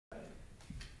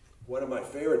One of my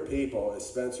favorite people is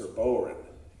Spencer Bohren,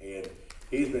 and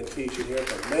he's been teaching here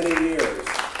for many years.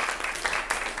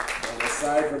 And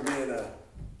aside from being a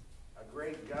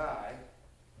great guy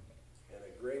and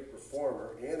a great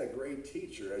performer and a great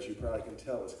teacher, as you probably can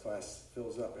tell, his class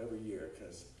fills up every year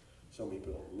because so many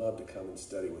people love to come and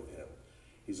study with him.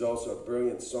 He's also a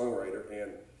brilliant songwriter,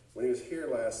 and when he was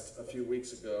here a few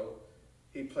weeks ago,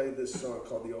 he played this song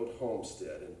called The Old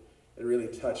Homestead, and it really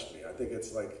touched me. I think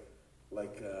it's like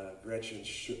Gretchen's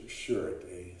Shirt,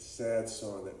 a sad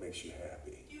song that makes you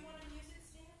happy. Do you want to use it,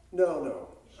 Stan? No,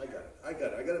 I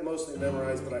got it mostly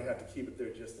memorized, but I have to keep it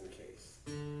there just in case.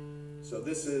 So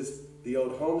this is The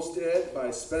Old Homestead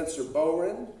by Spencer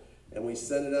Bohren, and we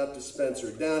send it out to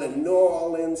Spencer down in New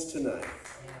Orleans tonight.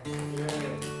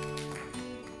 Yeah.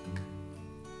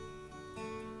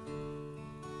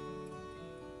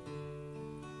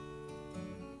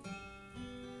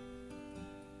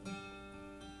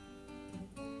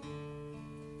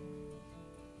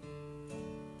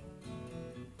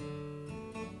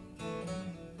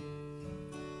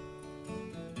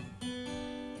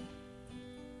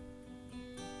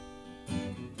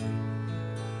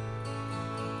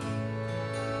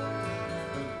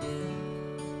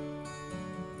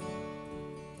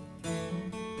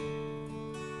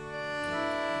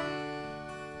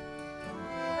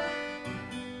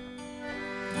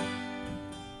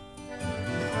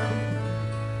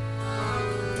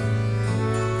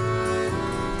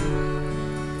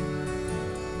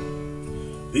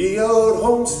 The old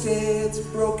homestead's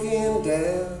broken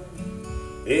down,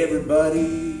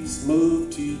 everybody's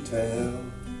moved to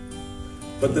town,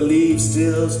 but the leaves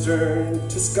still turn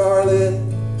to scarlet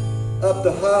up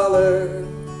the holler.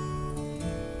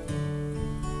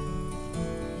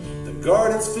 The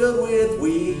garden's filled with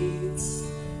weeds,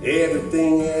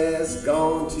 everything has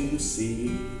gone to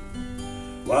seed,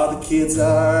 while the kids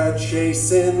are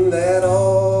chasing that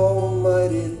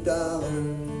almighty dollar.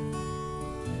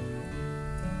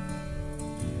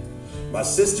 My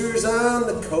sister's on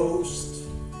the coast,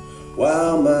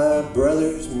 while my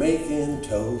brother's making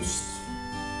toast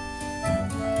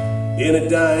in a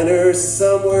diner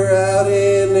somewhere out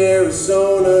in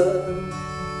Arizona.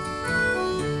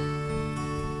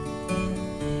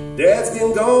 Dad's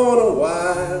been gone a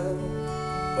while,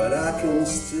 but I can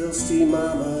still see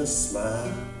Mama's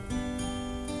smile,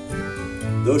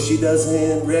 though she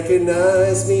doesn't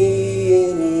recognize me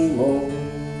anymore.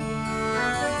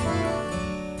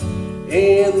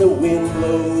 And the wind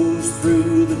blows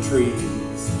through the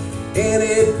trees, and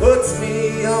it puts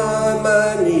me on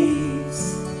my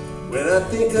knees when I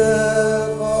think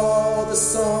of all the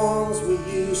songs we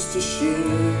used to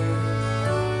share.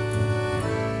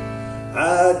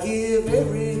 I'd give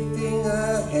everything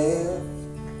I have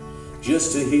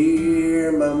just to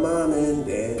hear my mom and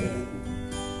dad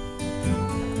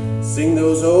sing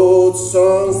those old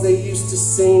songs they used to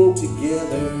sing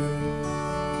together.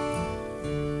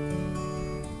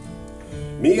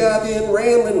 Me, I've been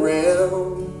rambling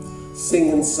round,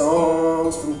 singing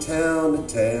songs from town to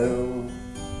town.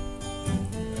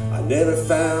 I never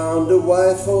found a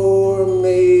wife or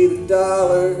made a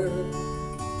dollar,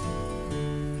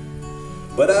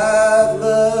 but I've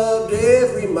loved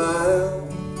every mile,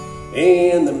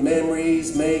 and the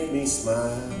memories make me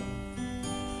smile.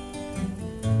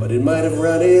 But it might have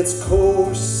run its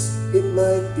course, it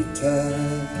might be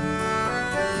time.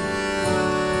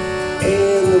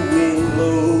 And the wind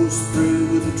blows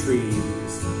through the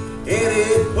trees, and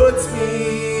it puts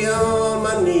me on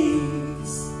my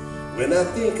knees when I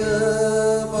think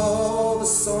of all the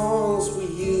songs we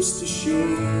used to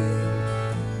share.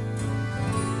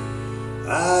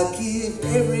 I'd give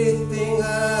everything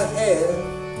I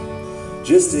have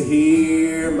just to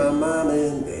hear my mom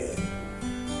and dad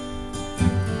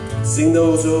sing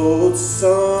those old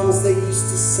songs they used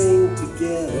to sing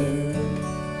together.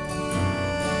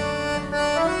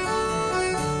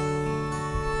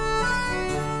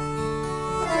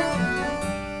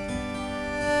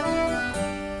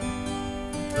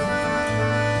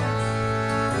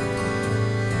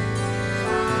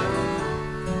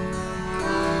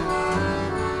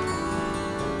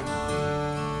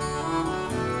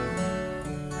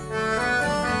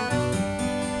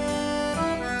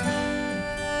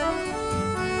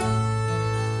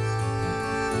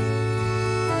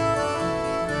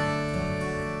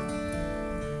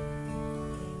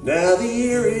 Now the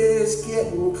year is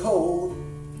getting cold,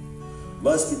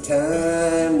 must be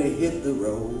time to hit the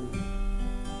road.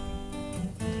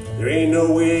 There ain't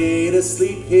no way to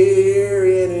sleep here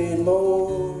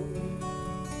anymore.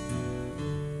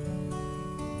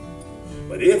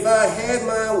 But if I had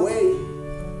my way,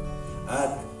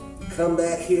 I'd come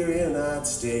back here and I'd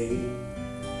stay.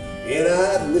 and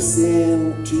I'd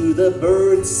listen to the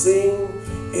birds sing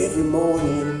every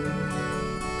morning.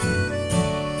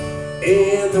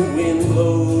 And the wind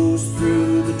blows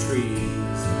through the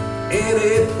trees, and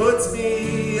it puts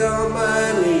me on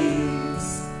my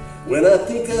knees when I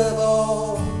think of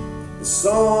all the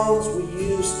songs we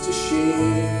used to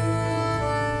share.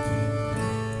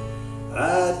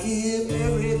 I'd give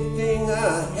everything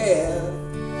I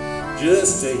have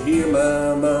just to hear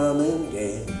my mom and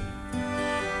dad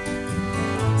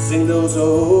sing those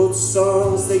old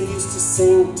songs they used to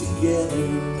sing together.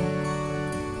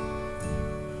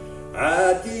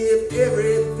 I'd give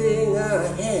everything I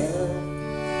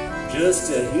have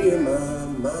just to hear my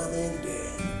mom and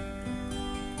dad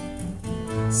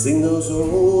sing those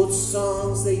old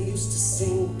songs they used to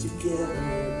sing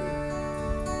together.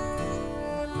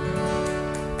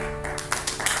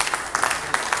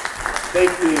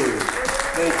 Thank you.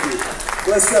 Thank you.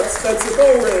 Bless up, Spencer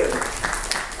Bohren.